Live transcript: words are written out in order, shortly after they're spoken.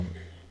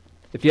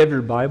If you have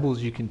your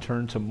Bibles, you can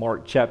turn to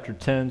Mark chapter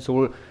 10.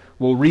 So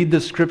we'll read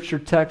the scripture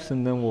text,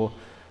 and then we'll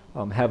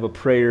have a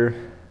prayer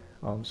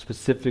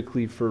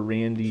specifically for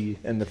Randy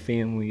and the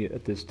family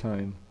at this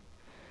time.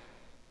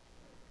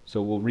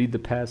 So we'll read the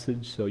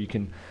passage so you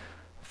can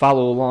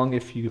follow along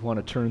if you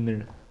want to turn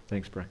there.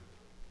 Thanks, Brian.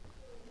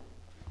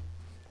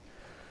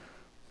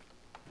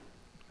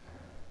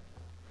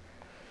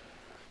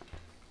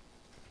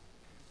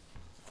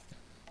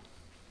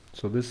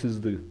 So this is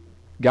the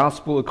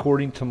Gospel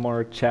according to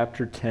Mark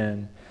chapter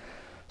 10,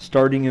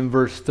 starting in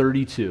verse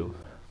 32.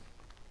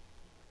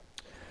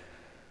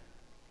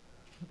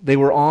 They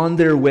were on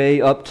their way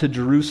up to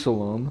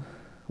Jerusalem,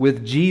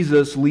 with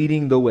Jesus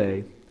leading the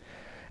way,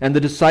 and the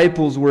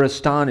disciples were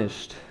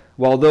astonished,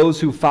 while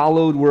those who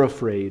followed were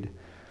afraid.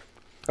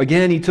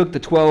 Again he took the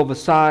 12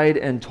 aside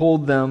and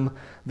told them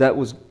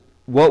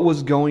what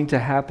was going to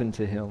happen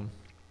to him.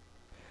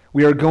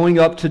 "We are going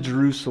up to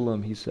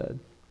Jerusalem," he said.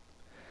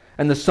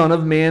 "And the Son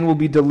of Man will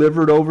be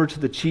delivered over to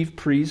the chief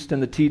priests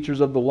and the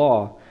teachers of the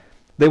law.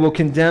 They will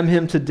condemn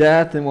him to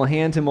death and will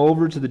hand him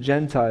over to the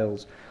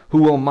Gentiles,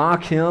 who will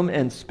mock him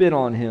and spit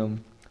on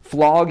him,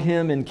 flog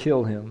him and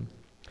kill him.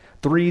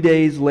 3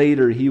 days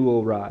later he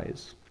will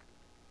rise."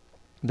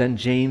 Then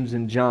James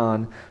and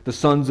John, the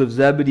sons of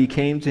Zebedee,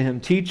 came to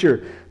him.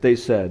 "Teacher," they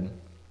said,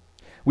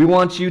 "we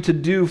want you to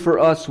do for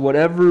us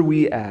whatever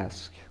we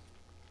ask."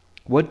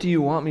 "What do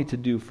you want me to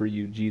do for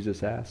you?"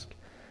 Jesus asked.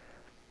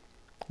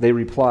 They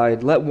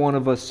replied, "Let one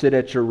of us sit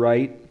at your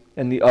right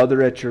and the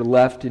other at your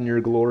left in your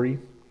glory."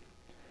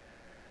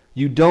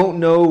 "You don't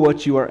know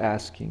what you are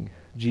asking,"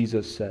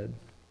 Jesus said.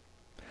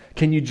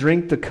 "Can you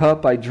drink the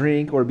cup I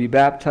drink or be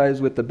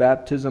baptized with the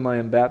baptism I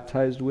am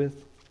baptized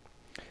with?"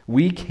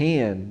 "We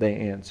can," they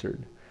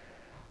answered.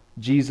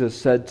 Jesus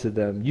said to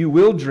them, "You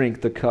will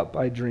drink the cup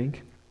I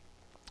drink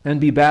and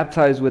be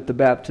baptized with the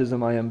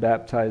baptism I am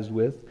baptized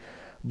with,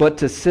 but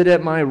to sit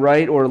at my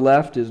right or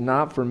left is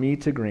not for me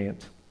to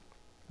grant.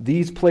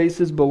 These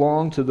places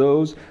belong to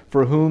those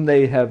for whom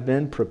they have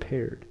been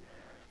prepared."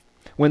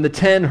 When the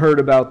 10 heard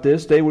about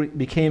this, they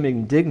became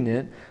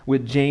indignant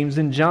with James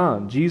and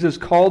John. Jesus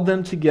called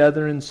them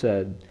together and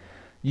said,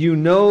 "You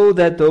know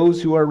that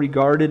those who are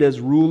regarded as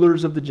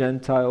rulers of the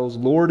Gentiles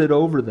lord it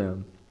over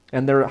them,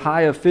 and their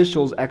high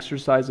officials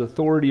exercise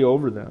authority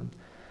over them.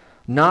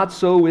 Not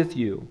so with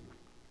you.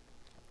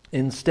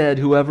 Instead,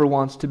 whoever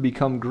wants to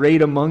become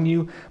great among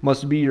you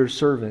must be your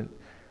servant.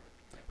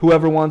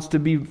 Whoever wants to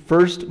be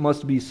first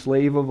must be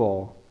slave of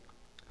all.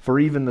 For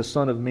even the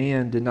Son of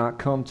Man did not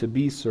come to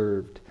be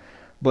served,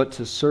 but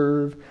to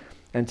serve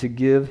and to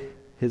give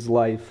his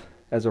life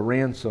as a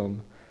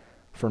ransom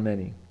for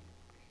many."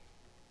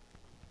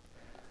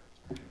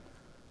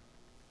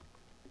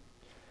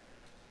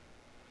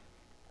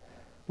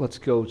 Let's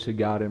go to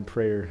God in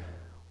prayer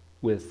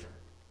with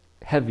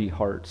heavy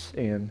hearts,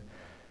 and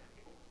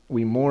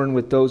we mourn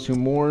with those who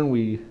mourn.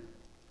 We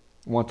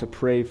want to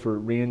pray for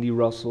Randy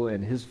Russell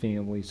and his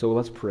family, so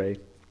let's pray.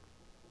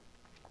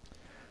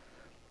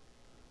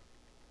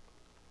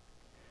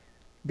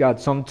 God,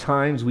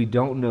 sometimes we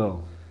don't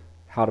know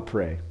how to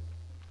pray,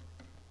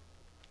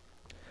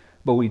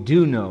 but we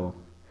do know,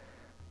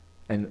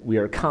 and we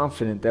are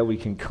confident that we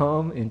can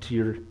come into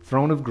your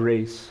throne of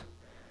grace,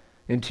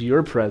 into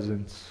your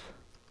presence,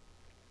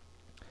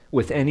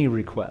 with any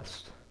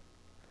request,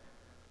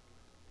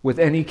 with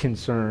any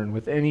concern,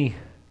 with any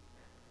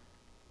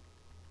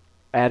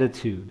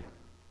attitude.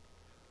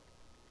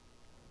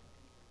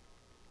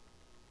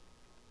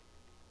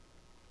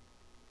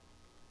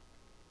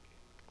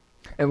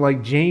 And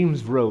like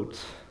James wrote,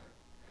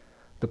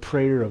 the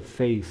prayer of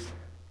faith,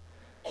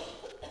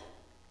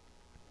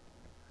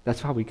 that's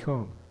how we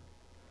come.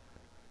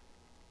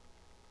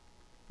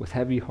 With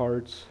heavy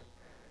hearts,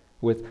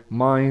 with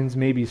minds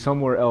maybe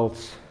somewhere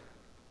else,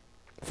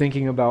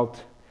 thinking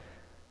about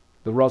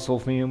the Russell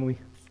family.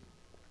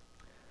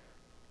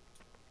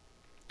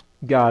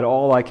 God,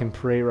 all I can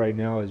pray right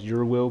now is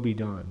your will be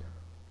done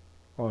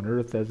on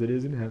earth as it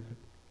is in heaven.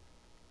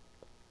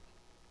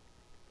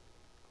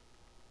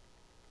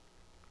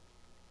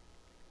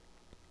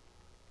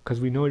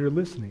 Because we know you're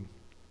listening.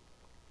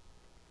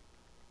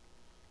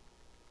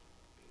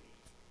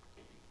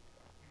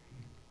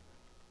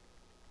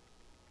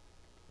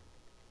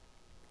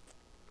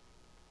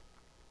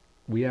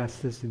 We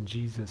ask this in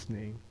Jesus'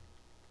 name.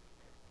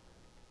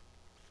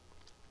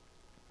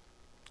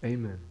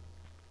 Amen.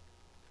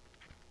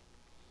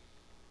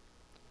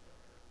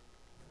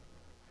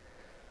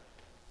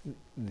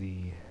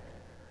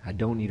 I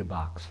don't need a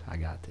box. I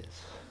got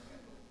this.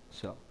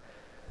 So,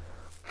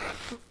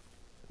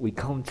 we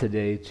come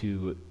today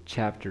to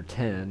chapter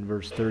 10,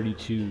 verse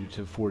 32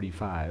 to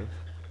 45.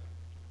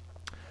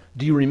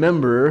 Do you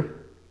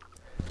remember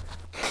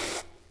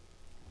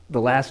the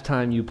last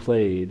time you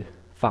played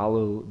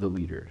Follow the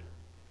Leader?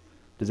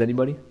 Does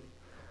anybody?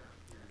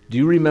 Do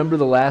you remember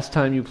the last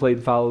time you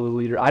played Follow the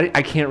Leader?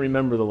 I can't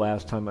remember the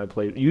last time I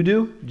played. You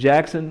do?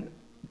 Jackson?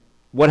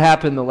 What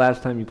happened the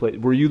last time you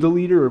played? Were you the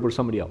leader or were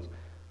somebody else?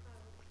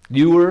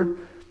 You were?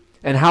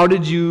 And what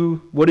did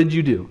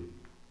you do?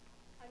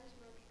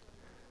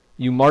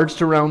 You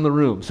marched around the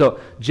room.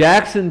 So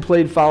Jackson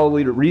played follow the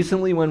leader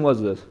recently. When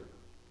was this?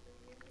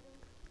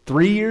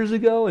 3 years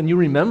ago? And you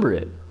remember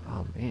it.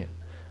 Oh, man.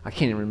 I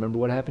can't even remember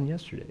what happened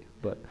yesterday.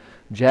 But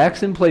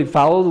Jackson played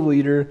follow the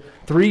leader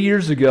 3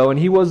 years ago, and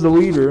he was the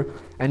leader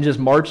and just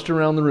marched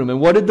around the room. And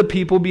what did the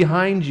people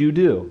behind you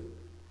do?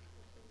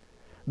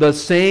 The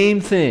same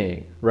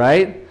thing,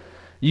 right?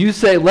 You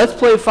say, let's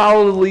play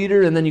follow the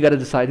leader, and then you got to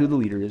decide who the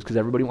leader is because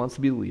everybody wants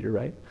to be the leader,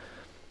 right?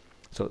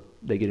 So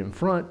they get in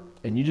front,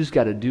 and you just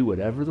got to do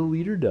whatever the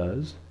leader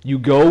does. You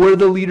go where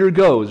the leader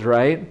goes,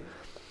 right?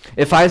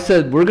 If I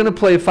said, we're going to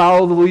play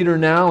follow the leader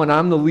now, and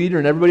I'm the leader,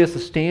 and everybody has to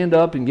stand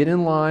up and get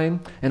in line,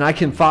 and I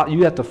can follow,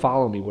 you have to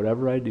follow me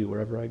whatever I do,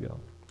 wherever I go.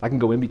 I can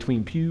go in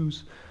between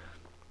pews.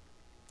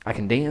 I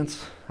can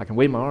dance. I can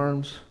wave my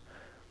arms.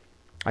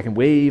 I can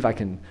wave. I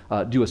can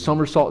do a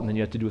somersault, and then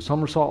you have to do a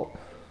somersault.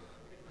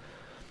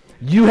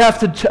 You have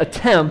to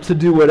attempt to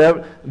do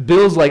whatever.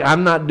 Bill's like,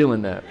 I'm not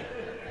doing that.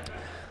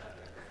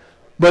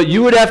 But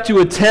you would have to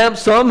attempt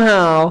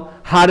somehow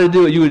how to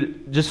do it. You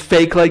would just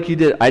fake like you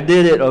did. I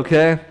did it,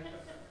 okay?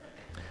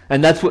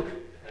 And that's what,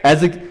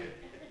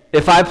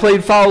 if I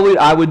played follow lead,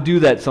 I would do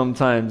that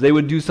sometimes. They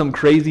would do some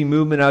crazy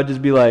movement. I would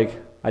just be like,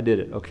 I did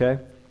it, okay?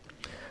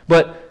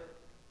 But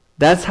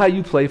that's how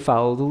you play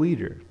follow the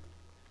leader.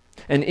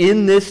 And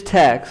in this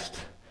text,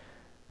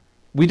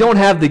 we don't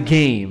have the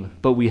game,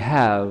 but we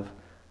have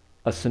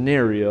a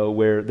scenario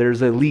where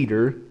there's a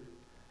leader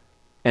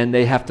and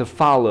they have to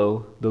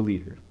follow the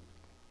leader.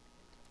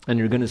 And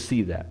you're going to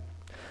see that.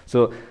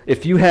 So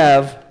if you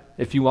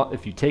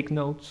take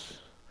notes,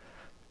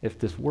 if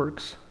this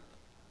works,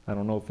 I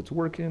don't know if it's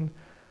working.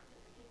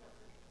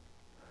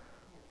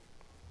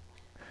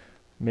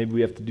 Maybe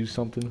we have to do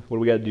something. What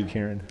do we got to do,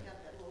 Karen?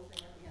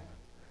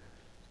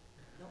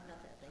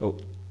 Oh.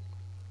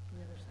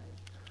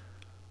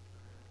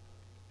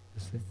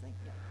 This thing?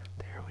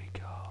 There we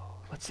go.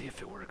 Let's see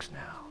if it works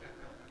now.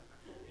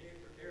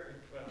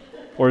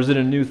 Or is it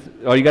a new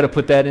oh, you got to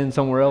put that in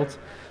somewhere else?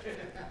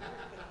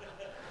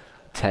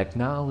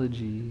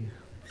 Technology.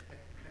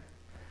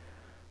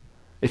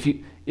 If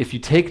you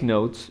take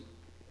notes,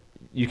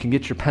 you can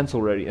get your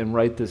pencil ready and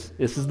write this.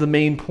 This is the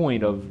main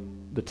point of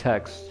the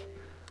text.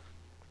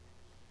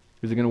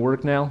 Is it going to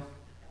work now?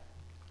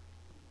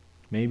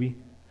 Maybe.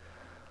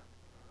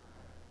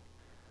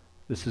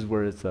 This is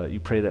where it's you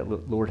pray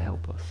that, Lord,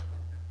 help us.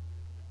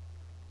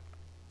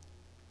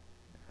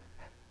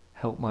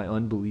 Help my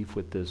unbelief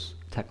with this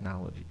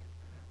technology.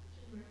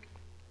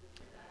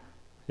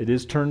 It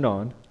is turned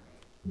on.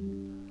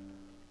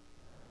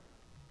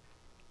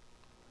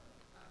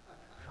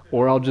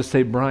 Or I'll just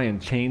say, Brian,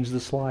 change the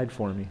slide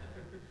for me.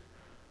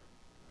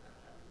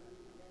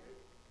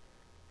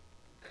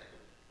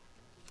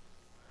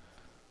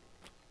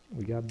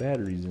 We got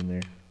batteries in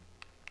there.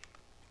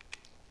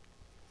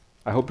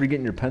 I hope you're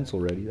getting your pencil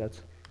ready.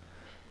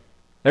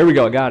 There we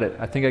go, I got it.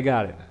 I think I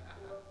got it.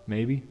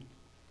 Maybe?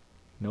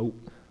 Nope.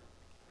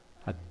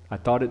 I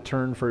thought it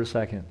turned for a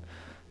second.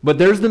 But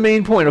there's the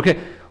main point. Okay,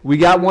 we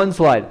got one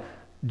slide.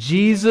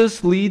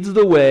 Jesus leads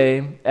the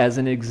way as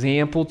an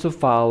example to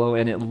follow,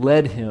 and it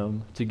led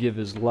him to give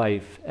his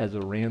life as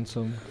a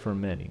ransom for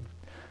many.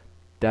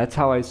 That's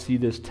how I see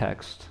this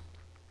text,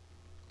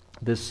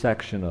 this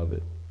section of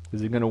it.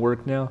 Is it going to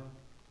work now?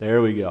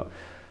 There we go.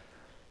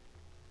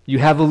 You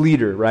have a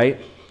leader, right?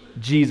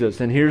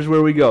 Jesus. And here's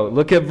where we go.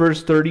 Look at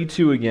verse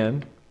 32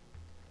 again.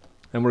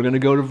 And we're going to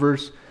go to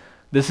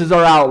this is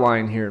our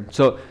outline here.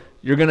 So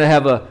you're going to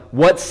have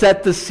what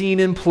set the scene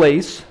in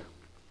place.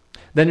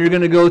 Then you're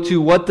going to go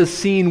to what the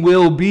scene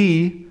will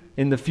be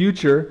in the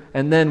future,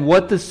 and then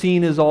what the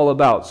scene is all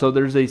about. So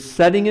there's a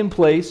setting in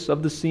place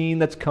of the scene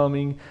that's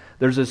coming.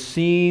 There's a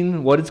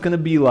scene, what it's going to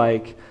be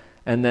like,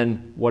 and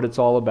then what it's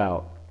all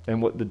about,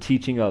 and what the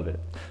teaching of it.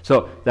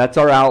 So that's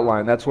our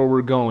outline. That's where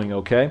we're going,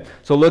 okay?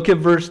 So look at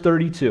verse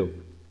 32.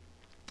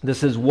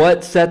 This is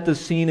what set the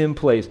scene in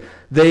place.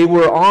 They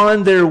were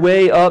on their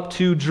way up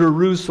to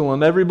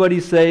Jerusalem. Everybody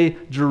say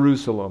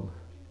Jerusalem.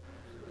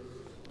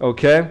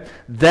 Okay?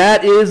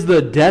 That is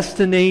the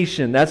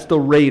destination. That's the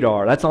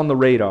radar. That's on the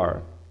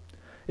radar.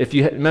 If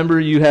you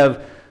remember, you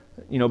have,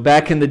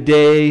 back in the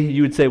day,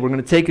 you would say, we're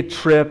going to take a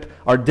trip.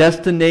 Our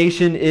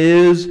destination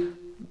is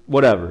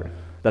whatever.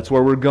 That's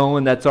where we're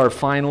going. That's our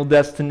final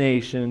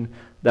destination.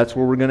 That's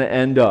where we're going to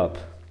end up.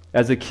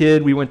 As a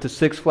kid, we went to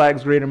Six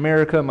Flags Great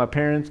America. My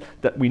parents,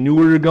 that we knew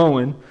we were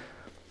going.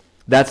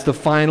 That's the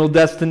final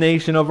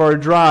destination of our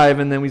drive,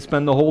 and then we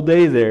spend the whole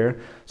day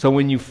there. So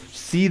when you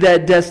see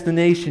that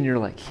destination, you're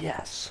like,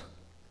 yes,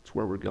 that's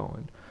where we're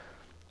going.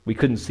 We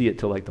couldn't see it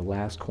till like the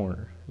last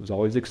corner. It was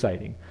always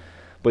exciting.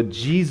 But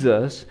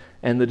Jesus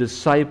and the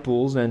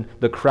disciples and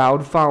the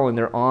crowd following,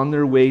 they're on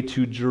their way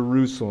to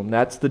Jerusalem.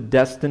 That's the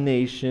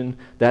destination.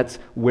 That's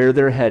where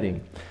they're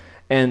heading.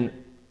 And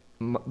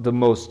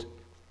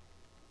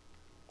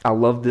I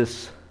love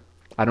this.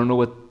 I don't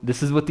know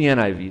this is what the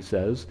NIV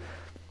says.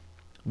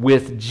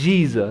 With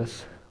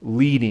Jesus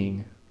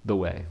leading the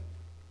way.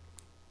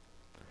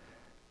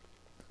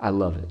 I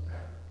love it.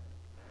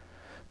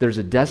 There's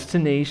a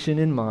destination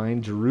in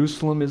mind.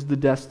 Jerusalem is the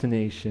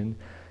destination,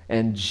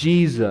 and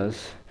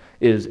Jesus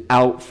is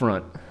out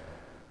front,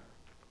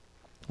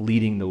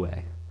 leading the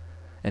way.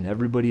 And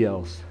everybody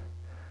else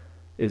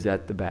is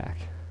at the back,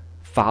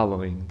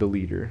 following the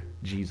leader,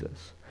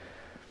 Jesus.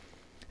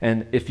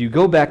 And if you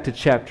go back to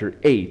chapter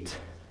 8,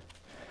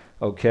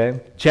 okay,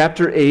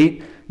 chapter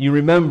 8, you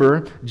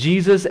remember,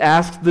 Jesus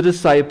asked the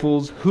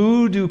disciples,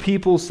 "Who do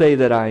people say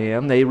that I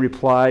am?" They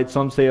replied,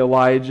 some say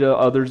Elijah,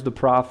 others the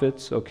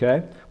prophets,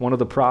 okay? One of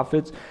the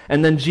prophets.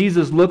 And then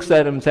Jesus looks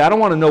at him and says, "I don't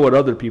want to know what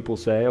other people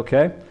say,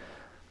 okay?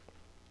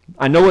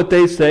 I know what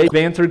they say.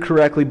 They've answered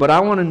correctly, but I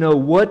want to know,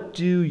 what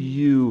do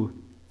you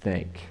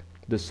think,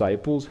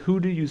 disciples? Who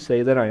do you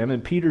say that I am?"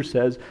 And Peter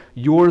says,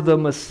 "You're the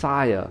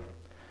Messiah."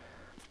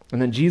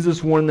 And then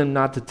Jesus warned them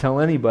not to tell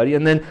anybody.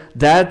 And then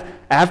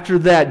after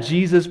that,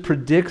 Jesus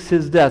predicts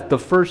his death the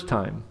first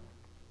time.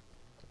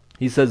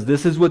 He says,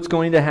 this is what's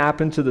going to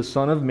happen to the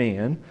Son of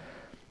Man.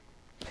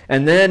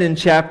 And then in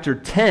chapter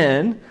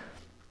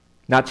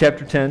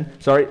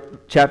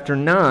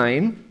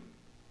 9,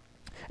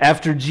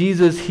 after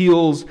Jesus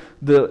heals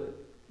the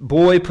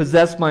boy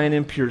possessed by an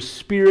impure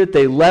spirit,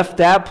 they left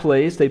that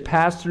place, they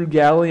passed through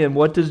Galilee, and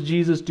what does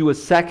Jesus do a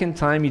second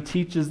time? He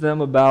teaches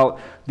them about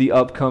the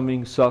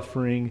upcoming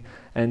suffering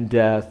and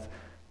death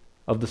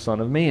of the Son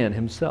of Man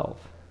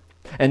himself.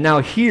 And now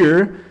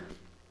here,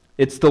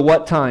 it's the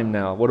what time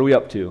now? What are we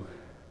up to?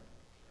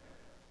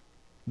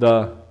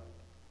 The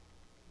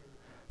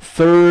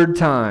third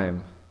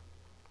time.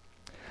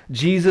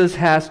 Jesus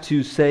has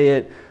to say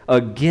it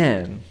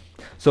again.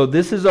 So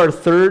this is our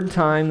third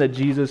time that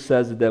Jesus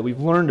says it, that we've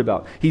learned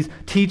about. He's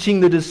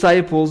teaching the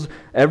disciples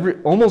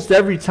almost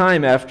every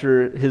time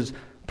after his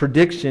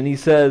prediction. He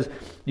says,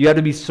 you got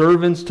to be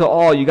servants to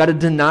all. You got to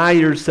deny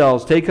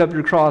yourselves, take up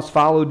your cross,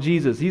 follow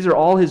Jesus. These are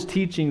all his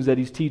teachings that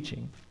he's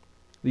teaching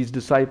these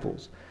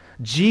disciples.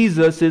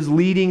 Jesus is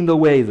leading the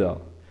way,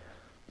 though.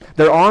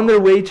 They're on their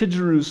way to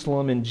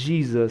Jerusalem, and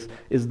Jesus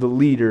is the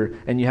leader,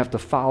 and you have to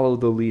follow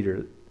the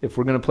leader. If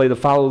we're going to play the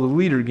follow the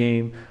leader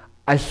game,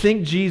 I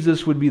think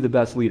Jesus would be the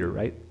best leader,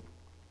 right?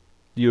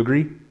 Do you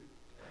agree?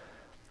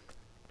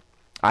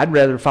 I'd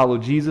rather follow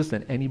Jesus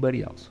than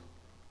anybody else.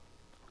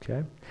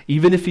 Okay?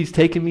 Even if he's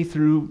taken me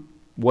through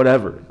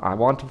whatever, I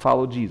want to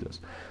follow Jesus.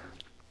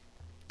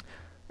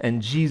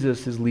 And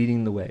Jesus is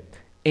leading the way.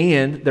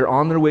 And they're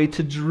on their way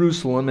to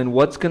Jerusalem, and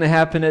what's going to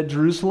happen at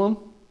Jerusalem?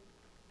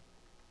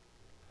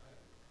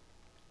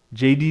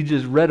 JD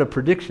just read a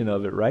prediction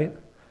of it, right?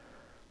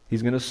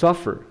 He's going to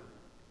suffer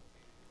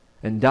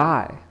and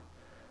die.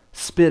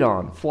 Spit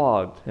on,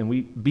 flogged,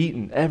 and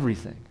beaten.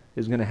 Everything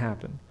is going to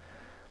happen.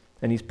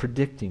 And he's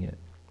predicting it.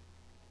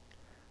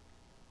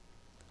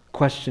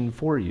 Question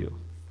for you.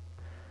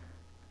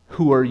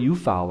 Who are you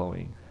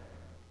following?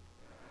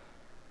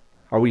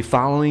 Are we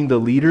following the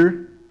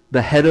leader,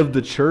 the head of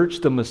the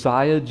church, the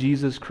Messiah,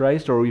 Jesus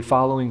Christ, or are we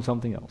following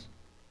something else?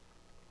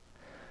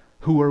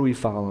 Who are we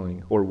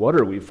following? Or what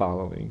are we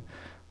following?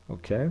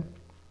 Okay?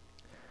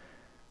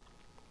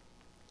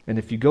 And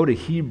if you go to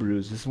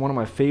Hebrews, this is one of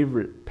my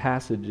favorite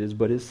passages,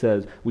 but it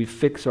says, we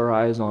fix our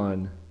eyes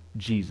on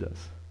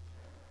Jesus,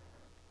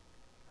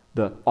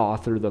 the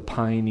author, the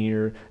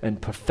pioneer, and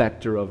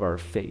perfecter of our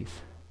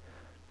faith.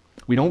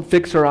 We don't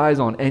fix our eyes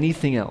on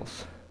anything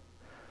else,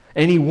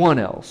 anyone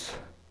else.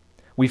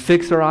 We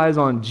fix our eyes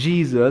on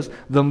Jesus,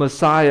 the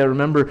Messiah.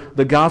 Remember,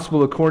 the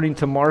gospel according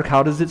to Mark,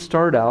 how does it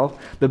start out?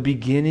 The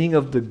beginning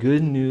of the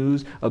good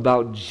news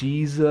about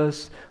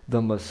Jesus,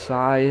 the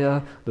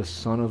Messiah, the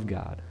Son of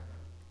God.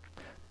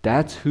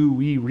 That's who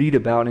we read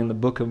about in the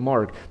book of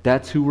Mark.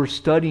 That's who we're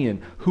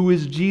studying. Who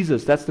is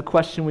Jesus? That's the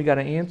question we got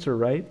to answer,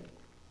 right?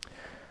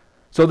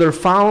 So they're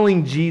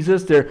following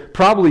Jesus. They're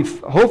probably,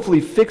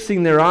 hopefully,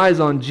 fixing their eyes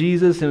on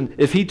Jesus. And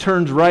if he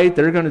turns right,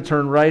 they're going to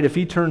turn right. If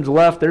he turns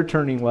left, they're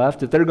turning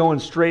left. If they're going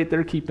straight,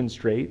 they're keeping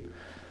straight.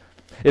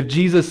 If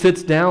Jesus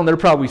sits down, they're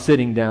probably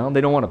sitting down.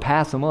 They don't want to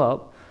pass him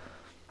up.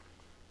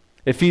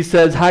 If he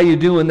says, "How you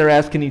doing?" they're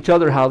asking each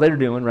other how they're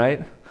doing,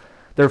 right?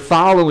 They're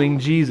following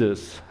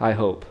Jesus, I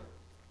hope.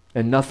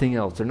 And nothing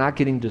else. They're not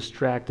getting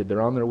distracted.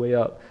 They're on their way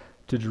up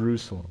to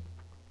Jerusalem.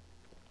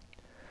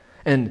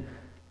 And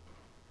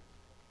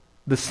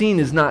the scene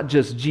is not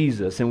just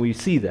Jesus, and we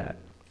see that.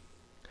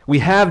 We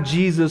have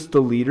Jesus the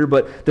leader,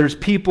 but there's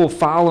people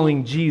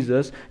following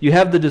Jesus. You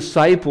have the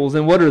disciples,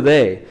 and what are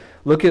they?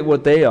 Look at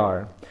what they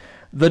are.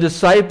 The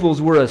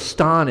disciples were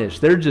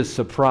astonished. They're just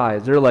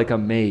surprised. They're like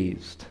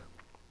amazed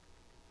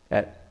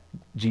at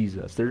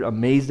Jesus. They're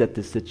amazed at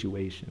this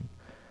situation.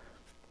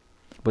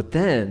 But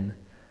then,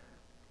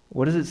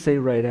 what does it say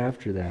right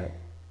after that?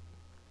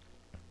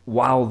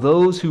 While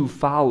those who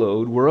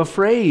followed were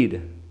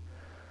afraid.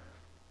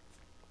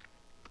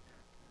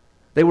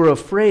 They were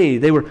afraid.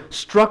 They were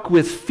struck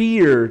with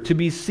fear, to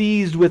be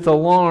seized with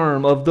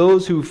alarm of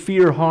those who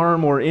fear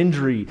harm or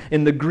injury.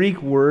 In the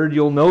Greek word,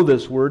 you'll know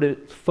this word,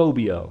 it's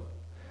phobio.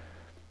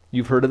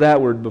 You've heard of that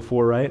word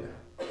before, right?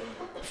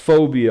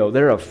 Phobio.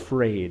 They're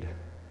afraid.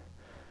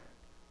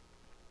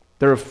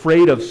 They're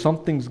afraid of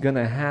something's going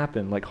to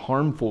happen, like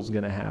harmful's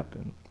going to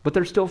happen. But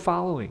they're still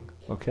following.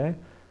 okay?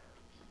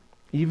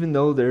 Even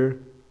though they're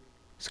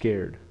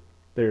scared.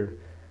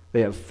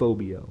 They have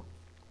phobia.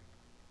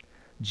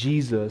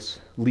 Jesus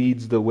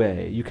leads the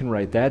way. You can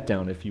write that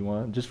down if you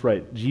want. Just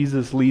write,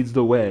 Jesus leads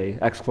the way,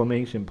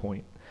 exclamation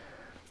point.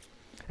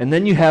 And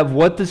then you have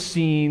what the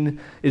scene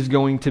is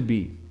going to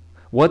be.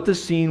 What the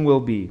scene will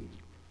be.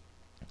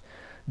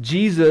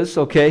 Jesus,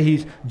 okay,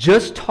 he's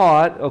just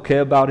taught, okay,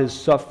 about his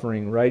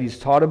suffering, right? He's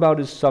taught about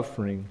his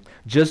suffering,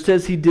 just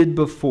as he did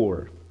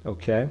before,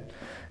 okay?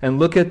 And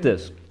look at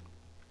this.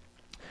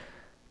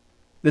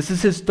 This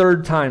is his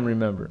third time,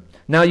 remember.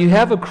 Now you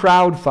have a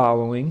crowd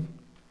following,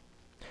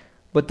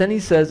 but then he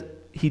says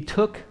he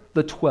took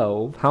the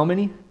 12. How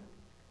many?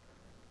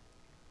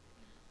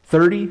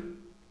 30?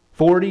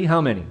 40?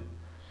 How many?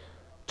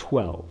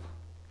 12.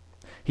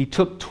 He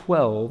took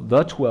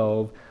the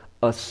 12,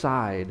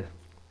 aside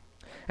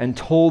and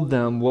told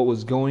them what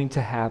was going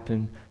to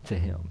happen to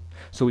him.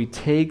 So he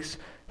takes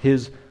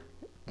his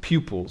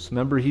pupils.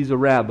 Remember, he's a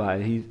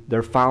rabbi.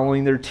 They're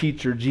following their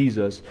teacher,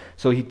 Jesus.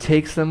 So he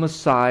takes them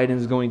aside and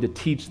is going to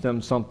teach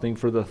them something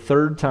for the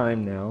third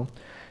time now.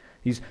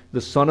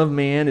 The Son of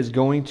Man is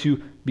going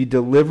to be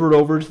delivered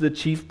over to the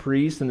chief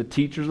priests and the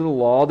teachers of the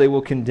law. They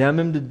will condemn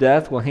him to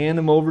death, will hand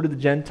him over to the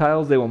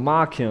Gentiles. They will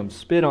mock him,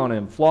 spit on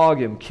him,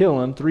 flog him,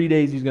 kill him. 3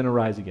 days he's going to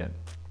rise again.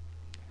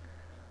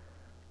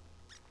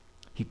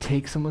 He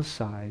takes them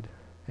aside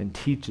and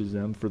teaches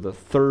them for the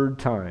third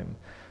time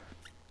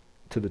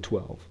to the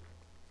 12.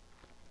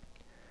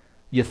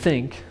 You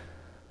think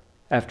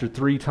after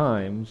 3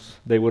 times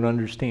they would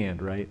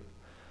understand, right?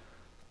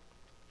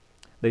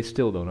 They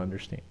still don't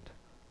understand.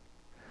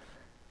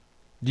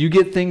 Do you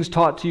get things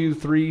taught to you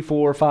 3,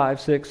 4,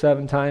 5, 6,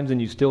 7 times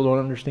and you still don't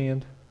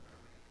understand?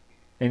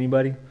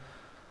 Anybody?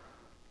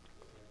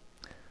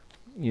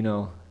 You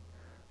know,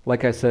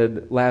 like I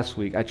said last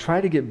week, I try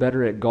to get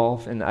better at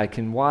golf, and I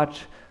can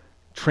watch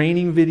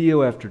training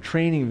video after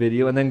training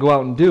video and then go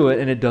out and do it,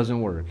 and it doesn't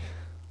work.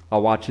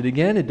 I'll watch it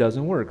again, it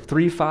doesn't work.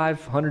 300,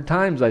 500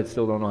 times, I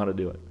still don't know how to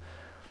do it.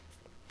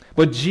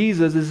 But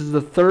Jesus, this is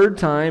the third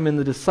time, and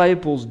the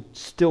disciples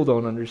still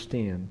don't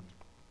understand.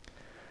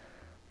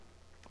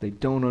 They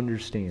don't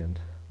understand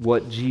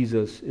what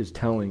Jesus is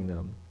telling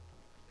them.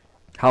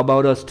 How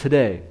about us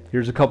today?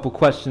 Here's a couple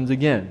questions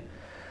again.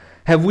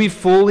 Have we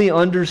fully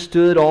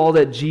understood all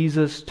that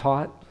Jesus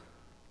taught?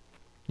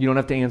 You don't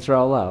have to answer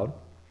out loud.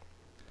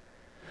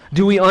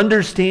 Do we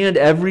understand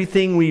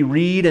everything we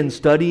read and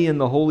study in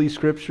the Holy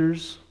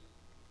Scriptures?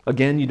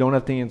 Again, you don't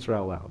have to answer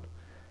out loud.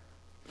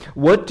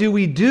 What do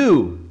we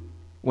do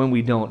when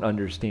we don't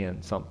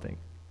understand something?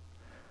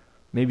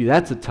 Maybe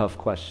that's a tough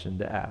question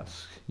to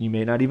ask. You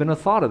may not even have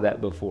thought of that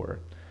before.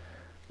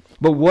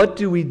 But what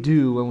do we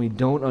do when we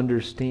don't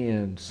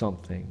understand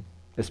something,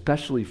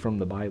 especially from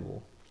the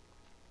Bible?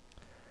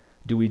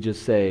 Do we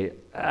just say,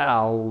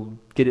 I'll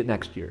get it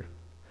next year?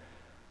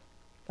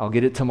 I'll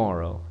get it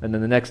tomorrow. And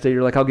then the next day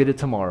you're like, I'll get it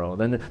tomorrow.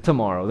 Then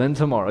tomorrow, then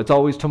tomorrow. It's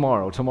always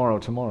tomorrow, tomorrow,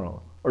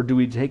 tomorrow. Or do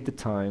we take the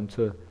time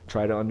to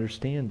try to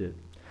understand it?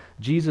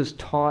 Jesus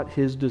taught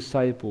his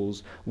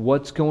disciples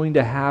what's going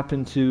to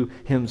happen to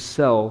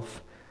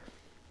himself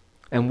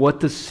and what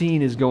the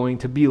scene is going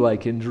to be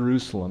like in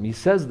Jerusalem. He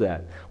says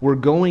that. We're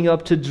going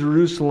up to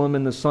Jerusalem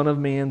and the Son of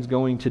Man's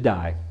going to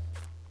die.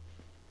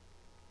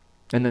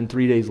 And then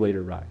 3 days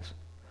later rise.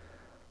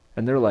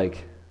 And they're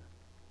like,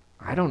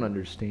 I don't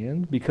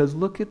understand, because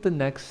look at the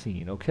next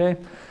scene, okay?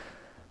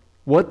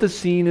 What the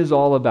scene is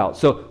all about.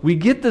 So we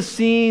get the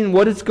scene,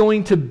 what it's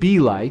going to be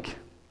like.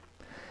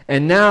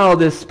 And now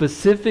this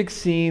specific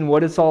scene,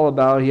 what it's all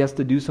about, he has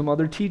to do some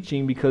other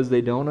teaching because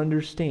they don't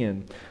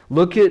understand.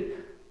 Look at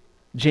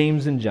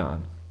James and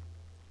John,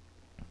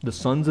 the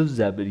sons of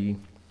Zebedee.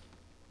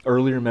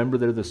 Earlier, remember,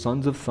 they're the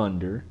sons of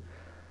thunder.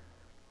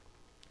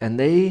 And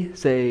they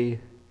say,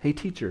 hey,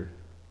 teacher,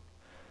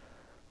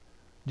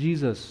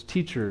 Jesus,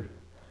 teacher,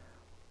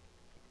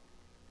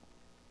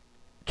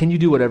 can you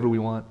do whatever we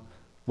want?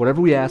 Whatever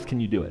we ask,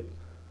 can you do it?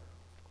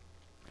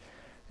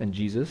 And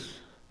Jesus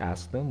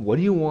asked them, what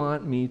do you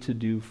want me to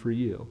do for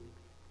you?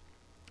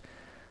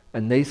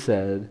 And they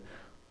said,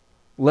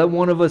 let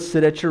one of us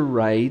sit at your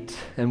right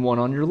and one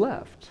on your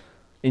left,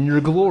 in your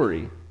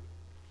glory.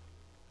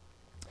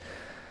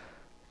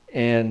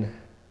 And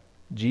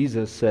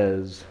Jesus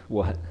says,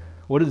 what?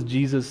 What does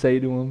Jesus say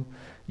to him?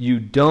 You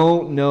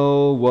don't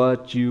know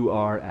what you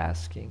are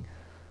asking.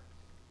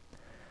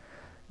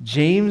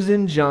 James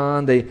and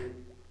John, they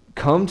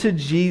come to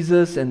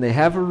Jesus and they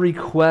have a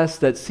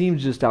request that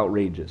seems just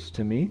outrageous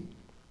to me.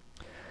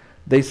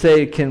 They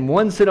say, can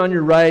one sit on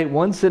your right,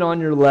 one sit on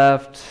your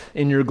left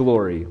in your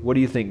glory? What do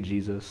you think,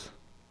 Jesus?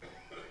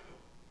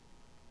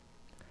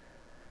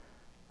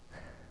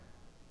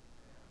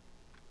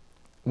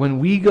 When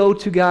we go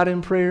to God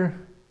in prayer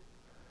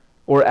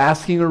or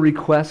asking a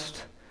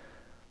request,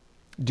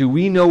 do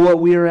we know what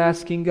we are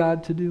asking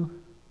God to do?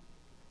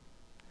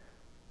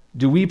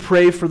 Do we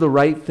pray for the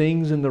right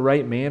things in the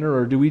right manner,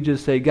 or do we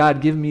just say,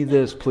 God, give me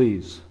this,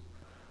 please?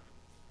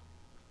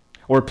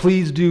 Or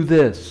please do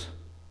this.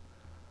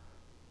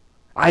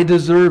 I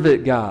deserve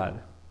it,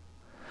 God.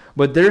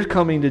 But they're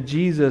coming to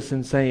Jesus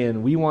and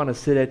saying, we want to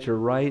sit at your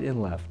right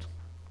and left.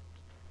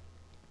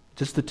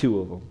 Just the two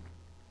of them.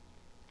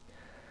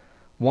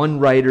 One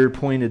writer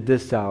pointed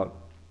this out,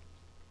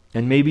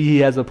 and maybe he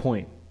has a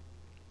point.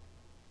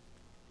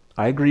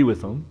 I agree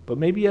with him, but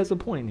maybe he has a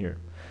point here.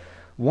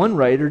 One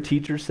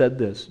teacher said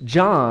this: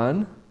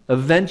 John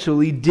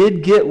eventually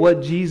did get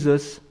what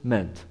Jesus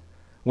meant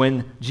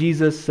when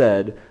Jesus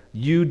said,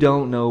 you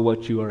don't know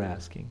what you are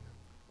asking.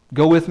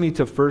 Go with me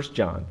to 1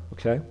 John,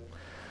 okay?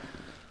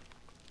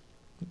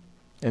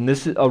 And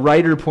this is, a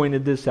writer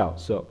pointed this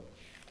out.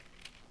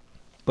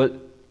 But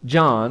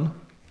John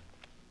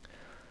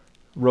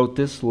wrote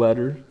this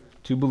letter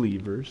to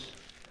believers,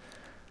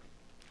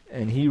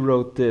 and he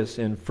wrote this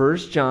in 1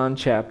 John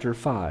chapter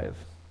 5.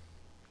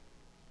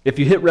 If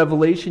you hit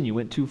Revelation, you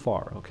went too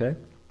far, okay?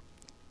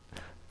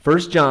 1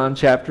 John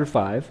chapter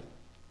 5,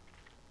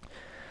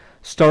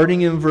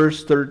 starting in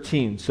verse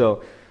 13.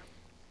 So,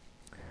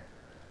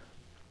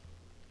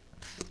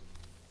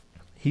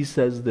 he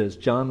says this,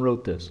 John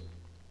wrote this: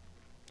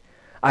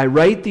 I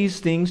write these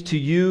things to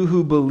you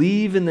who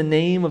believe in the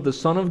name of the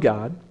Son of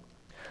God,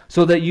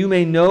 so that you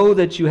may know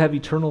that you have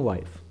eternal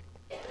life.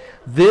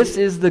 This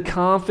is the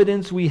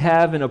confidence we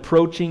have in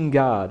approaching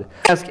God.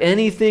 Ask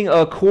anything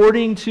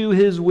according to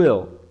His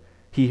will,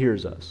 He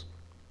hears us.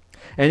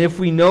 And if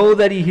we know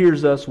that He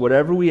hears us,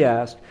 whatever we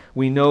ask,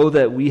 we know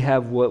that we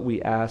have what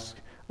we ask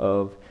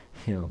of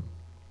Him.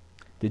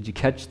 Did you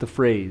catch the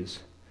phrase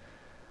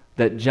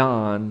that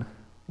John,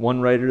 one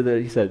writer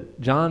that he said,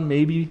 John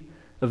maybe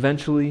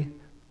eventually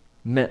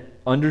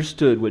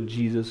understood what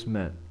Jesus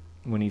meant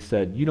when he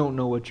said, you don't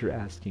know what you're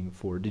asking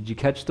for. Did you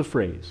catch the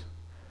phrase?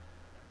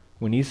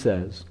 When he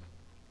says,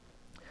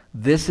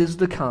 this is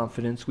the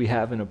confidence we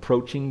have in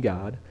approaching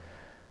God,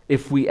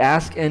 if we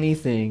ask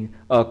anything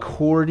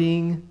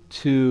according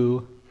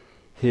to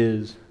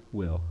His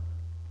will.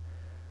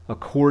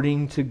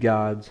 According to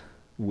God's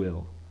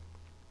will.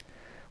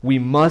 We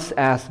must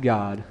ask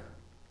God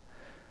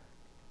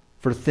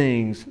for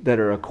things that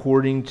are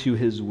according to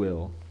His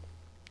will.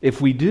 If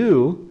we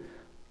do,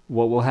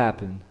 what will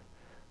happen?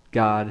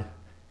 God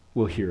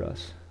will hear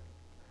us.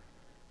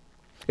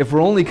 If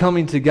we're only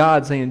coming to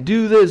God saying,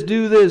 do this,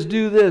 do this,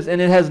 do this, and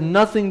it has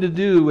nothing to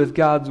do with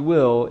God's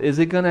will, is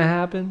it going to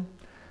happen?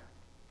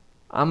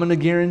 I'm going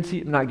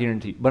to not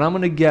guarantee, but I'm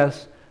going to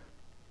guess,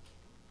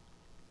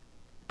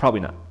 probably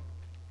not.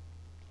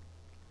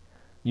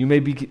 You may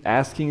be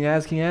asking,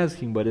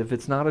 but if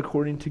it's not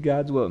according to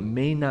God's will, it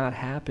may not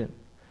happen.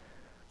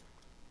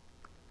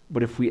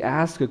 But if we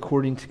ask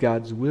according to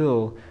God's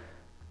will,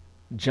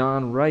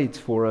 John writes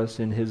for us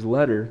in his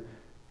letter,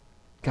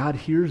 God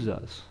hears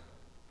us.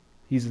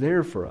 He's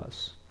there for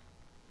us.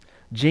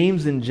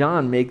 James and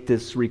John make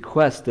this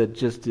request that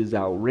just is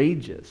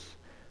outrageous.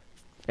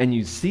 And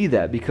you see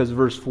that because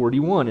verse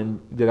 41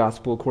 in the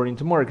Gospel according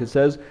to Mark, it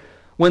says,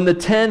 when the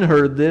 10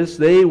 heard this,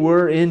 they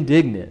were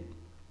indignant.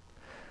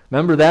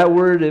 Remember that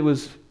word? It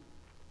was,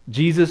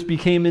 Jesus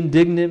became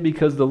indignant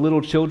because the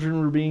little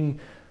children were being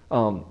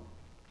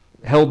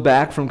held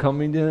back from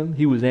coming to Him.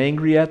 He was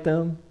angry at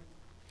them.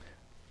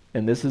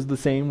 And this is the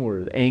same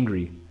word,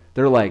 angry.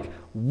 They're like,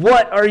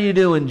 what are you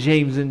doing,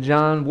 James and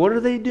John? What are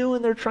they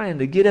doing? They're trying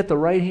to get at the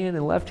right hand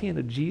and left hand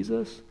of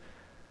Jesus.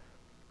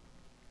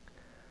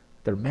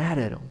 They're mad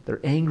at Him. They're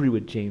angry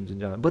with James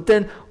and John. But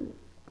then,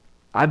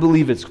 I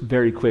believe it's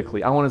very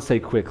quickly. I want to say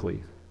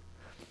quickly,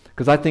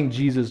 because I think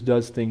Jesus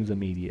does things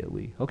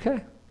immediately.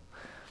 Okay?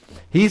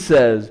 He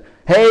says,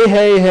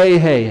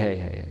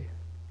 hey.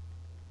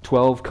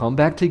 12, come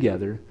back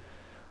together.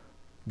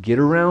 Get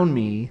around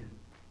me.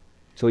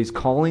 So He's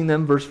calling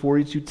them, verse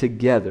 42,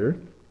 together.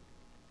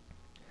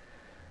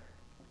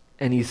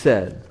 And He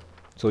said,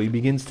 so He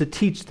begins to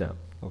teach them,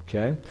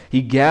 okay?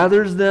 He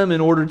gathers them in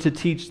order to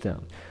teach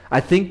them. I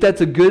think that's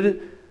a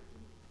good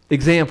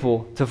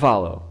example to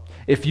follow.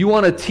 If you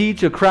want to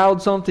teach a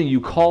crowd something,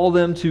 you call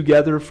them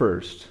together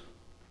first.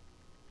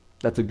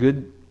 That's a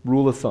good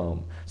rule of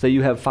thumb. Say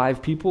you have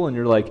 5 people and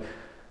you're like,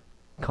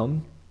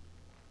 come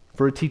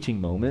for a teaching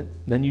moment,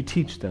 then you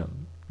teach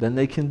them. Then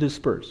they can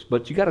disperse.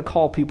 But you got to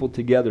call people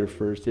together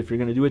first if you're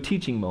going to do a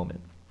teaching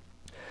moment.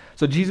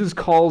 So Jesus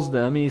calls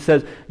them and He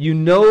says, you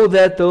know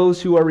that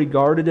those who are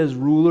regarded as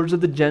rulers of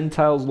the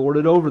Gentiles lord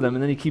it over them.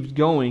 And then He keeps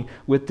going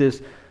with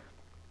this,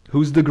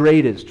 who's the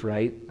greatest,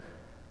 right?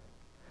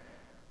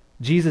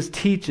 Jesus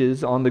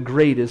teaches on the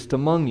greatest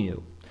among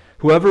you.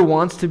 Whoever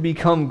wants to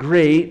become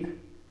great,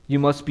 you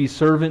must be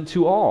servant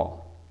to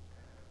all.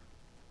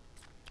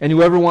 And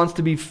whoever wants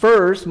to be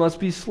first must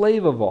be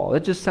slave of all.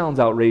 That just sounds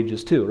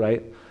outrageous too,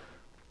 right?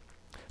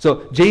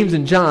 So James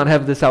and John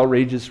have this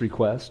outrageous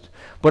request.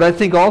 But I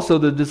think also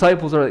the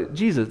disciples are like,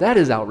 Jesus, that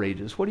is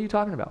outrageous. What are you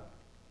talking about?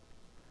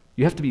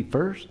 You have to be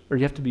first? Or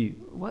you have to be,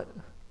 what?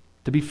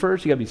 To be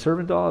first, you got to be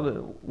servant to all?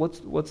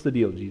 What's the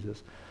deal,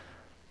 Jesus?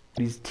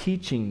 He's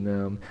teaching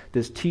them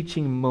this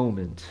teaching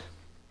moment.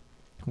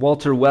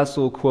 Walter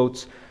Wessel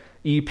quotes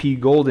E.P.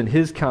 Gold in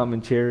his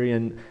commentary,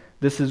 and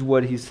this is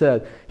what he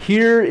said.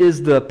 Here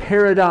is the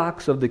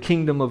paradox of the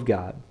kingdom of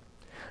God.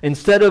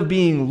 Instead of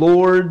being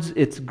lords,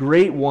 its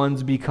great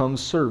ones become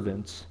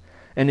servants,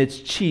 and its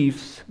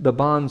chiefs the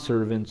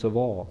bondservants of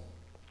all.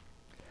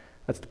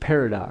 That's the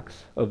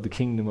paradox of the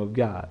kingdom of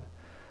God.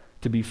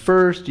 To be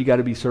first, you got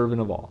to be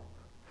servant of all.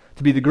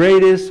 To be the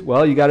greatest,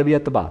 well, you got to be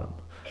at the bottom.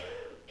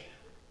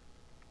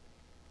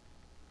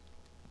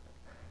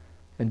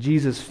 And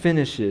Jesus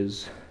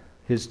finishes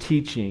his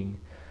teaching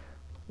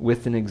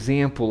with an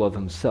example of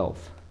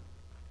himself.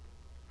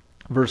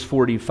 Verse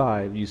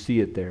 45, you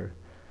see it there.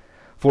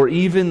 For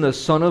even the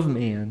Son of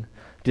Man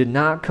did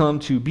not come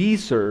to be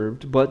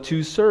served, but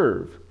to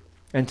serve,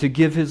 and to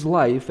give his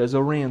life as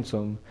a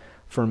ransom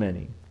for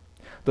many.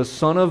 The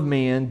Son of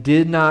Man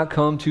did not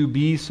come to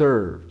be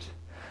served.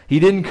 He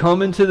didn't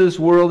come into this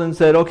world and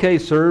said, okay,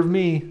 serve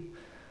me.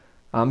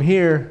 I'm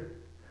here.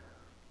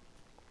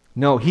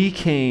 No, he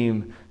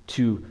came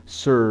to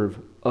serve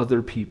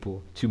other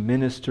people, to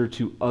minister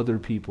to other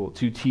people,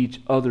 to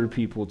teach other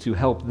people, to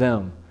help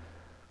them.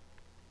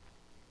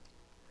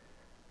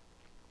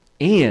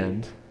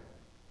 And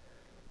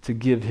to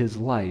give his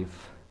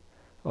life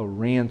a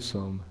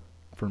ransom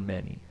for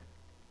many.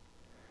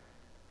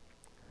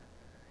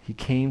 He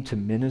came to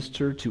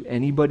minister to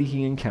anybody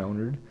he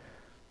encountered.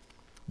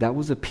 That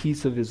was a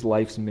piece of his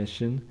life's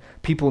mission.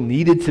 People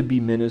needed to be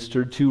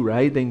ministered to,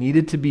 right? They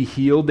needed to be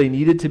healed. They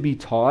needed to be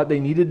taught.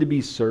 They needed to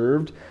be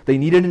served. They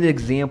needed an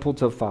example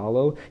to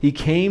follow. He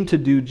came to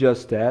do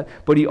just that.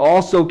 But he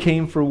also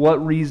came for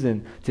what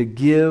reason? To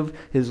give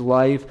his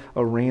life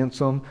a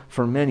ransom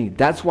for many.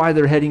 That's why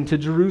they're heading to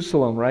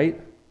Jerusalem,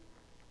 right?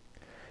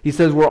 He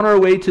says, we're on our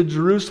way to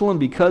Jerusalem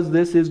because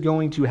this is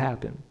going to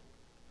happen.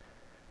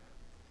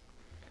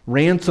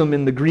 Ransom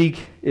in the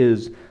Greek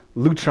is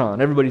lutron.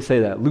 Everybody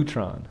say that,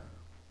 lutron.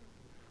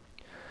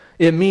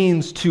 It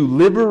means to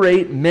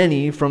liberate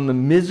many from the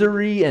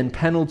misery and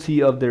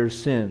penalty of their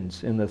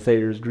sins in the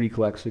Thayer's Greek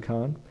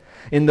lexicon.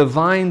 In the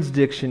Vine's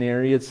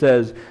dictionary, it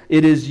says,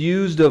 it is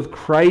used of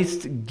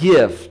Christ's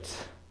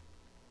gift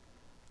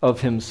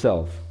of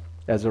himself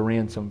as a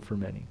ransom for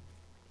many.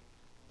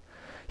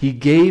 He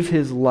gave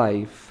his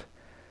life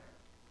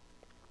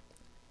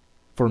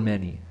for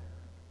many.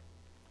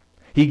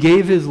 He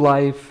gave his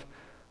life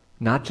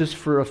not just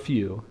for a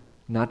few,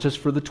 not just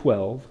for the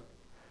 12,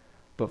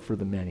 but for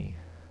the many.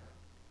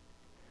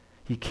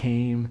 He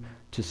came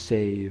to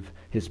save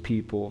his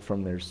people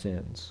from their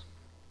sins.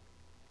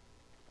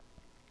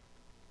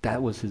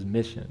 That was his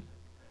mission.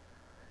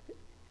 It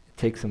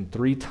takes him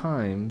 3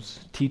 times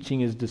teaching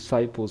his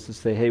disciples to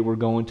say, hey, we're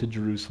going to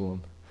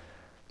Jerusalem.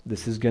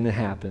 This is going to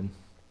happen.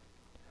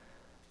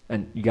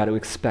 And you got to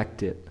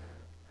expect it.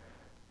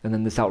 And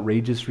then this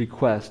outrageous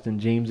request, and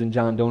James and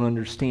John don't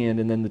understand,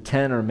 and then the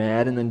 10 are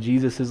mad, and then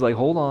Jesus is like,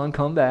 hold on,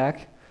 come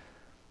back.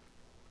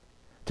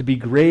 To be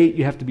great,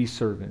 you have to be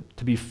servant.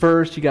 To be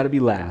first, you got to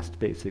be last,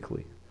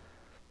 basically.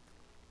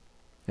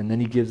 And then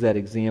he gives that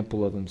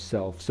example of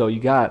himself. So you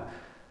got,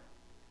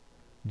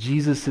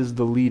 Jesus is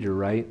the leader,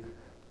 right?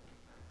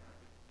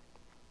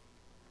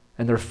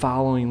 And they're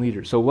following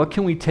leaders. So what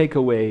can we take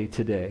away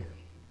today?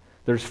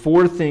 There's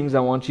 4 things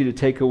I want you to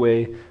take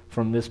away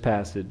from this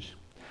passage.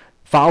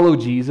 Follow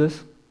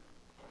Jesus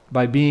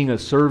by being a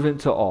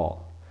servant to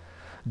all.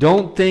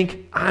 Don't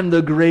think, I'm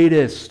the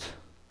greatest.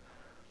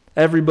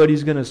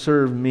 Everybody's going to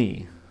serve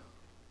me.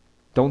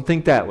 Don't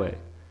think that way.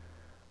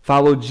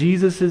 Follow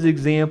Jesus'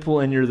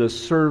 example and you're the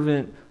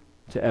servant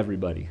to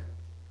everybody.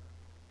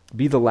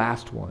 Be the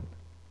last one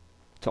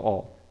to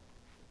all.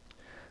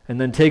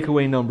 And then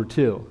takeaway number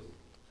 2.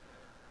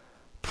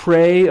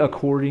 Pray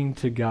according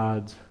to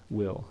God's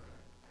will.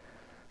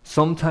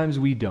 Sometimes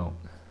we don't.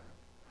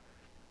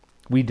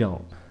 We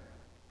don't.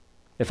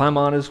 If I'm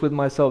honest with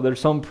myself, there's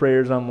some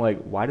prayers I'm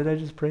like, why did I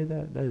just pray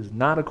that? That is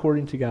not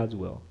according to God's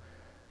will.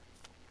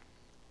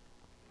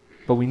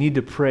 But we need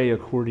to pray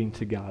according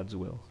to God's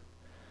will.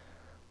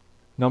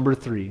 Number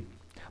 3,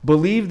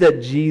 believe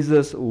that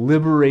Jesus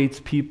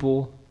liberates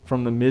people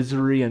from the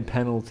misery and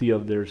penalty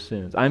of their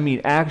sins. I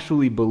mean,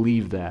 actually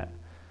believe that.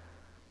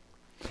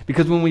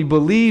 Because when we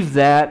believe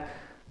that,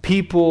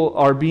 people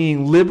are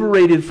being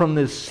liberated from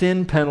this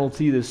sin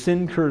penalty, this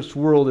sin-cursed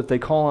world, if they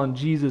call on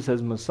Jesus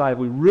as Messiah. If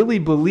we really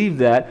believe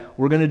that,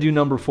 we're going to do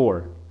number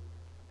 4.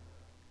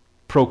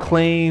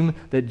 Proclaim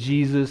that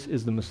Jesus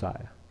is the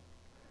Messiah.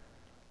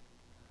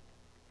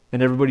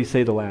 And everybody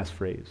say the last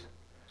phrase.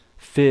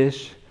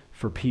 Fish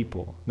for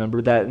people.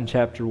 Remember that in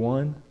chapter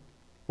 1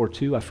 or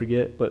 2? I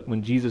forget. But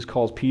when Jesus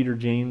calls Peter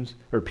and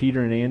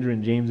Andrew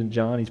and James and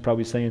John, he's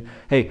probably saying,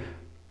 hey,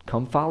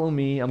 come follow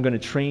me. I'm going to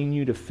train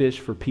you to fish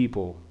for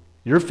people.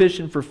 You're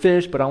fishing for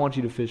fish, but I want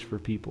you to fish for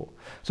people.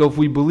 So if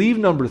we believe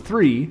number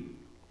 3,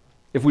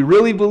 if we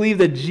really believe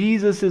that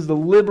Jesus is the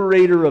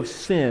liberator of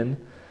sin,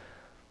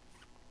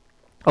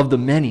 of the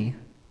many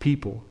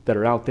people that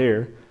are out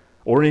there,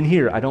 or in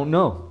here, I don't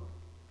know.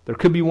 There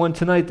could be one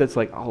tonight that's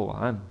like, oh,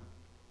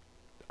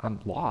 I'm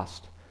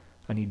lost.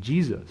 I need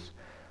Jesus.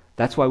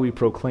 That's why we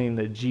proclaim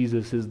that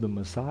Jesus is the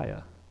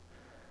Messiah.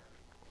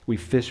 We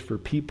fish for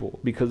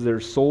people because their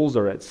souls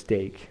are at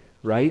stake,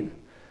 right?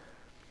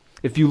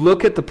 If you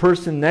look at the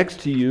person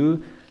next to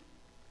you,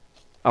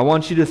 I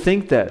want you to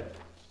think that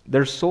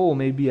their soul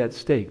may be at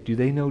stake. Do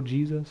they know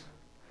Jesus?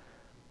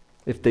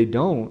 If they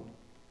don't,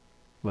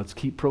 let's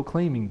keep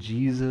proclaiming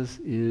Jesus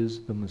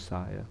is the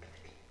Messiah.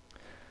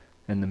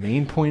 And the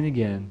main point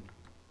again,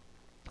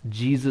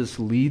 Jesus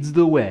leads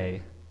the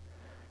way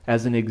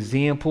as an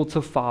example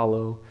to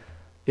follow.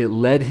 It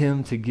led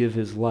him to give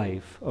his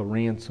life a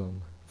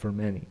ransom for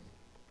many.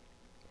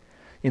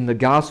 In the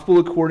Gospel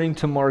According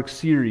to Mark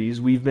series,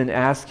 we've been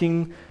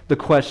asking the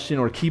question,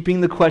 or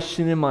keeping the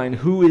question in mind,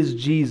 who is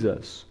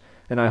Jesus?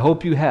 And I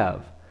hope you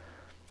have.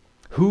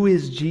 Who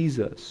is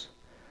Jesus?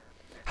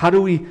 How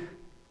do we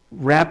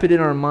wrap it in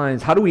our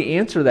minds? How do we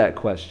answer that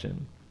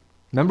question?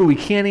 Remember, we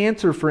can't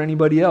answer for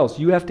anybody else.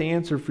 You have to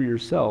answer for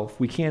yourself.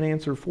 We can't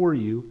answer for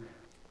you,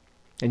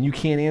 and you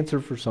can't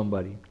answer for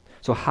somebody.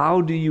 So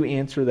how do you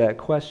answer that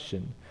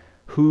question?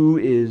 Who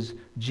is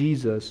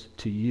Jesus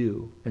to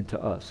you and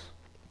to us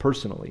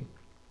personally?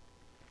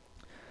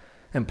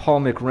 And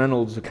Paul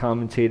McReynolds, the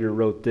commentator,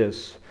 wrote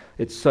this.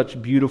 It's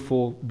such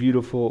beautiful,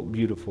 beautiful,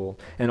 beautiful.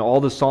 And all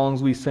the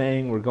songs we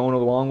sang were going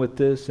along with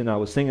this, and I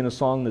was singing a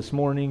song this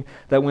morning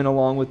that went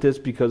along with this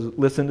because,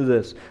 listen to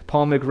this.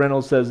 Paul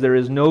McReynolds says, there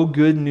is no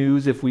good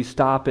news if we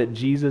stop at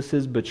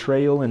Jesus'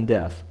 betrayal and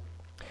death,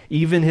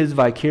 even his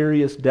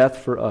vicarious death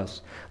for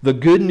us. The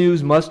good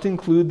news must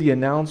include the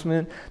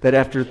announcement that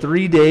after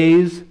 3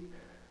 days,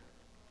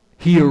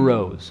 he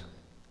arose.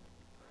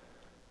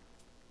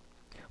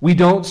 We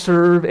don't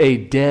serve a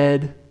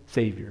dead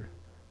Savior.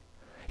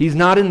 He's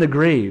not in the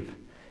grave.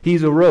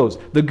 He's arose.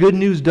 The good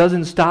news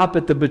doesn't stop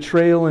at the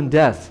betrayal and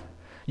death.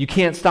 You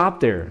can't stop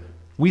there.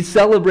 We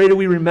celebrate it,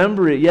 we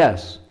remember it,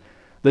 yes.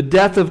 The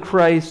death of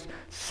Christ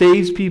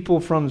saves people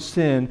from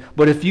sin,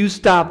 but if you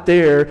stop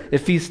there,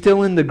 if he's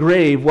still in the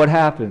grave, what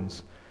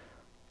happens?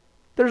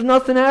 There's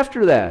nothing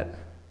after that.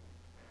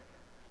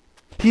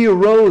 He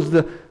arose.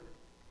 The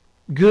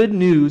good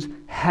news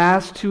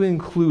has to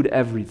include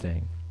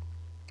everything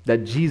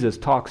that Jesus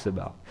talks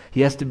about.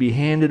 He has to be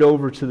handed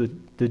over to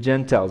the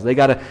Gentiles. They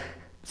got to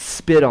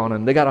spit on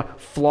him. They got to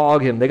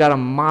flog him. They got to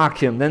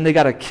mock him. Then they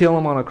got to kill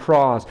him on a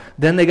cross.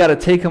 Then they got to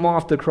take him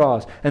off the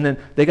cross. And then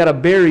they got to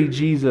bury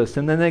Jesus.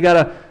 And then they got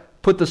to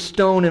put the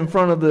stone in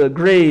front of the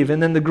grave.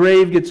 And then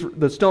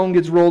the stone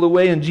gets rolled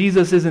away and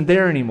Jesus isn't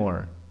there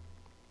anymore.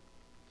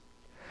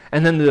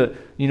 And then the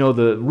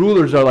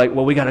rulers are like,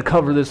 well, we got to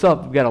cover this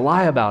up. We got to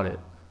lie about it.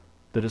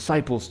 The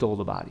disciples stole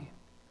the body.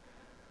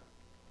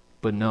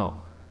 But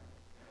no.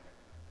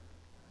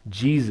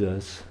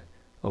 Jesus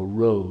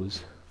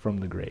arose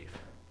from the grave.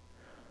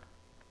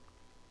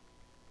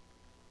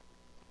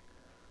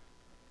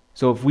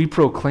 So if we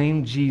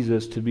proclaim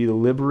Jesus to be the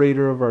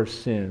liberator of our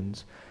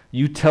sins,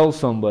 you tell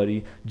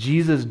somebody,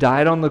 Jesus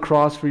died on the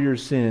cross for your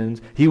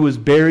sins, he was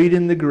buried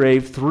in the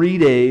grave 3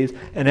 days,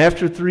 and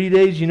after 3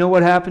 days, you know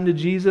what happened to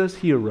Jesus?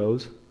 He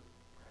arose.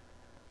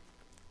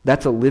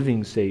 That's a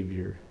living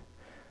Savior.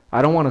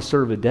 I don't want to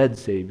serve a dead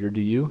Savior,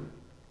 do you?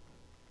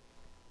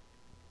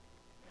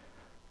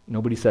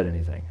 Nobody said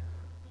anything.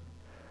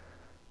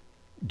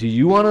 Do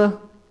you want to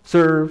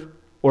serve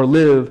or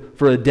live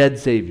for a dead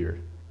Savior?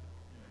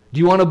 Do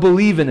you want to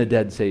believe in a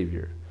dead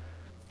Savior?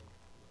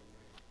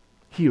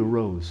 He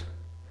arose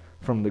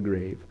from the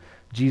grave.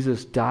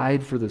 Jesus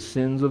died for the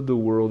sins of the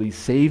world. He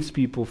saves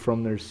people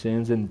from their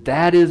sins, and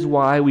that is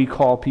why we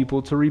call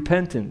people to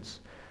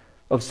repentance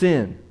of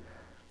sin.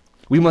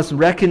 We must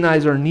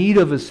recognize our need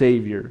of a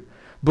Savior.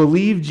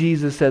 Believe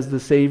Jesus as the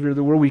Savior of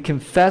the world. We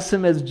confess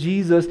him as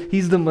Jesus.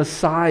 He's the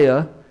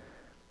Messiah.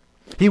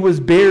 He was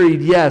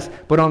buried, yes,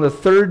 but on the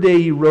third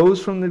day he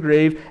rose from the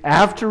grave.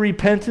 After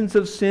repentance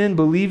of sin,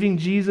 believing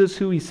Jesus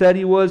who he said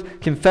he was,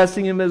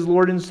 confessing him as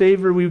Lord and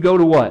Savior, we go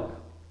to what?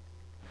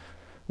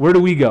 Where do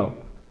we go?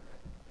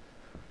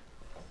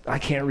 I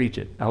can't reach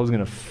it. I was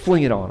going to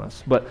fling it on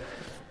us, but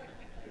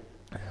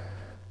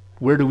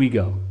where do we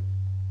go?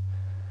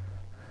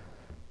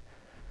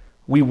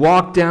 We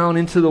walk down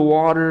into the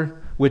water,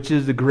 which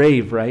is the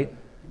grave, right?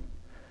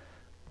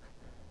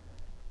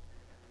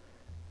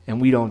 And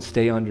we don't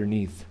stay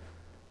underneath,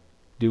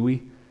 do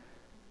we?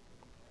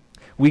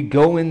 We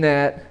go in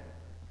that.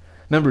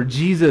 Remember,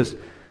 Jesus,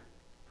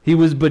 he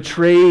was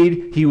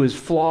betrayed, he was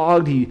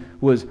flogged, he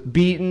was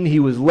beaten, he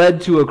was led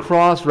to a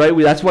cross, right?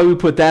 That's why we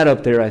put that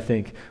up there, I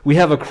think. We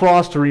have a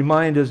cross to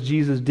remind us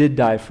Jesus did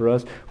die for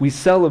us. We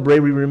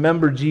celebrate, we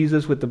remember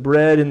Jesus with the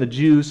bread and the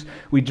juice.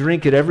 We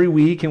drink it every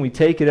week and we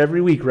take it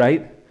every week,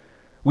 right?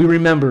 We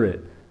remember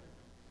it.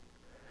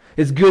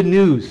 It's good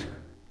news.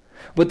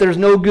 But there's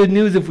no good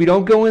news if we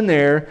don't go in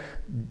there.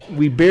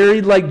 We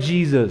buried like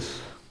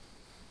Jesus.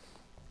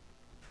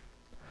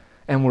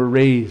 And we're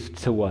raised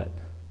to what?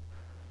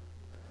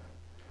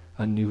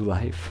 A new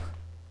life.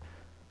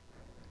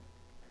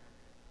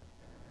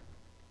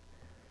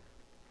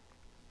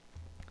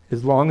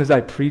 As long as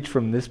I preach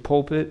from this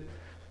pulpit,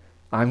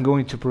 I'm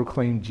going to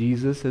proclaim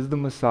Jesus as the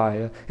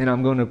Messiah, and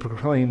I'm going to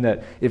proclaim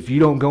that if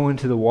you don't go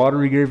into the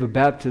watery grave of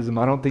baptism,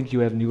 I don't think you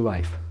have new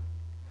life.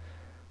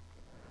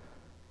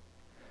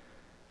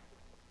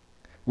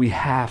 We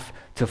have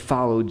to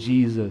follow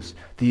Jesus,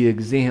 the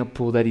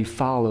example that he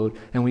followed,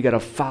 and we got to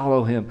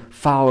follow him,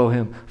 follow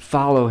him,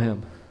 follow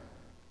him.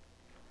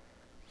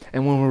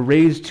 And when we're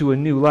raised to a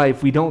new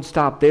life, we don't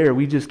stop there.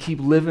 We just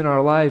keep living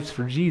our lives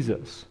for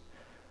Jesus.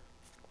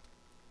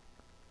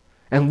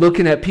 And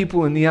looking at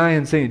people in the eye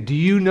and saying, do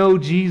you know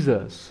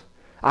Jesus?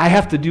 I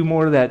have to do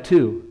more of that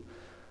too.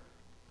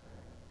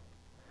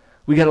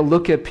 We got to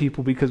look at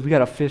people because we got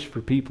to fish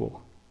for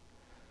people.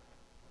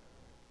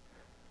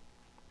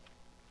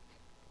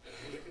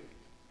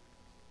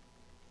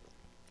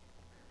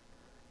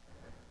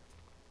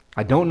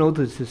 I don't know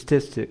the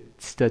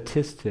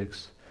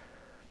statistics,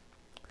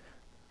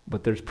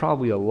 but there's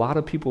probably a lot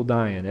of people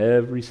dying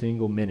every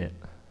single minute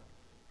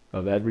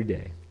of every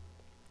day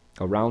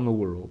around the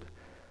world.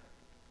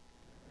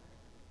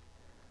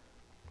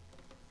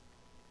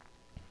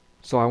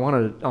 So I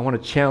want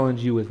to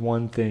challenge you with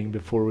one thing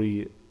before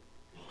we,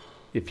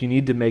 if you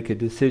need to make a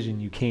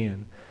decision, you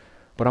can.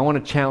 But I want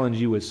to challenge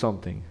you with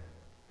something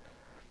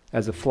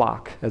as a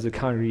flock, as a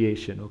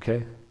congregation,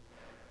 okay?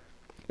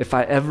 If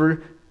I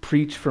ever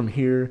preach from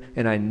here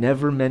and I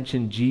never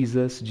mention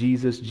Jesus,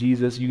 Jesus,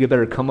 Jesus, you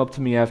better come up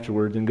to me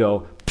afterwards and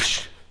go,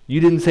 psh, you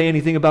didn't say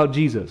anything about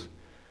Jesus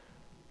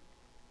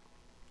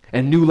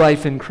and new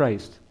life in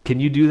Christ. Can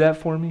you do that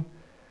for me?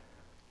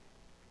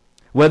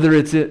 Whether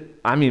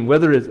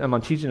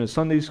I'm teaching a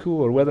Sunday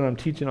school or whether I'm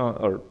teaching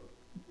or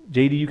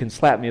JD, you can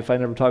slap me if I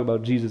never talk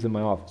about Jesus in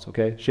my office,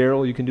 okay?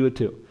 Cheryl, you can do it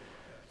too.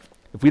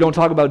 If we don't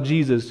talk about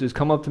Jesus, just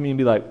come up to me and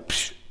be like,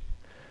 psh.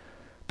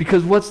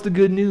 Because what's the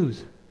good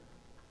news?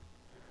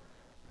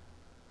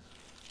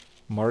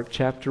 Mark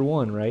chapter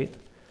 1, right?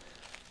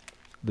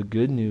 The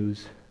good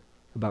news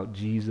about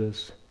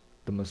Jesus,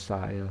 the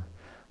Messiah,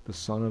 the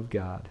Son of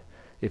God.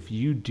 If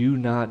you do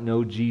not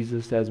know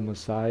Jesus as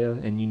Messiah,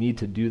 and you need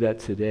to do that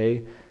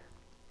today,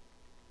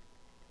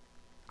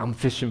 I'm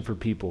fishing for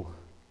people.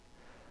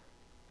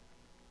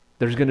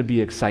 There's going to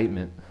be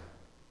excitement.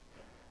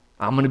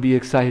 I'm going to be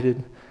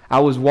excited.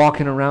 I was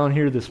walking around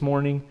here this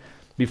morning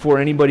before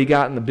anybody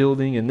got in the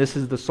building, and this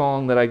is the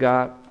song that I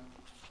got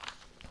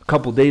a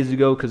couple days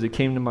ago because it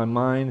came to my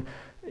mind.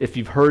 If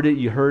you've heard it,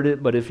 you heard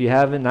it, but if you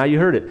haven't, now you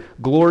heard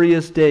it.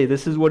 Glorious day.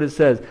 This is what it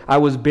says. I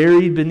was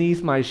buried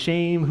beneath my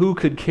shame. Who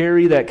could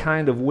carry that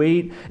kind of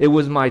weight? It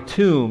was my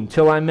tomb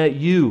till I met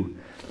you.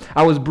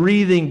 I was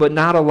breathing but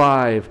not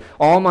alive.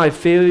 All my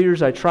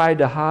failures I tried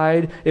to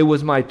hide. It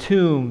was my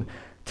tomb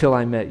till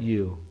I met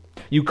you.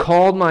 You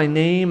called my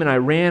name and I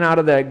ran out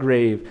of that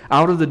grave.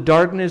 Out of the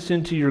darkness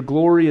into your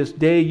glorious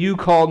day. You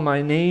called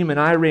my name and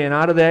I ran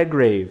out of that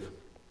grave.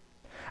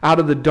 Out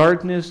of the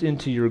darkness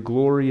into your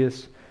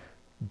glorious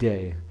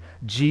day.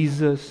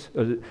 Jesus,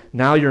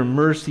 now your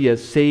mercy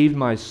has saved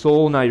my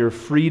soul. Now your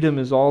freedom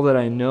is all that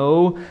I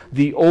know.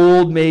 The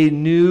old made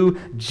new.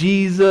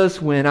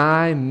 Jesus, when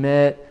I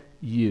met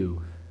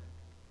you.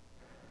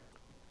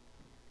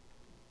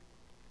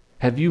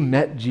 Have you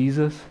met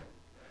Jesus?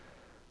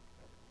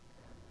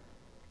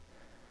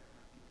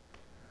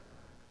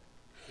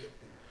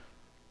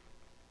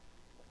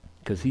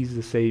 Because he's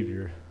the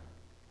Savior.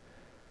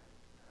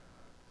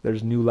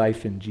 There's new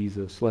life in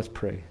Jesus. Let's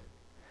pray.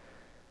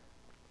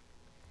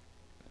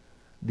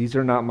 These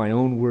are not my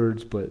own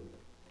words, but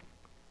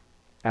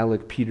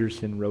Alec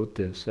Peterson wrote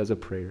this as a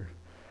prayer.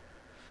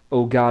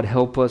 Oh God,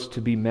 help us to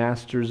be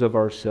masters of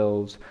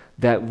ourselves,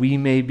 that we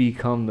may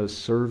become the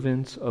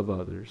servants of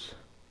others.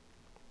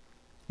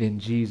 In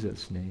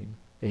Jesus' name,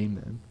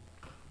 amen.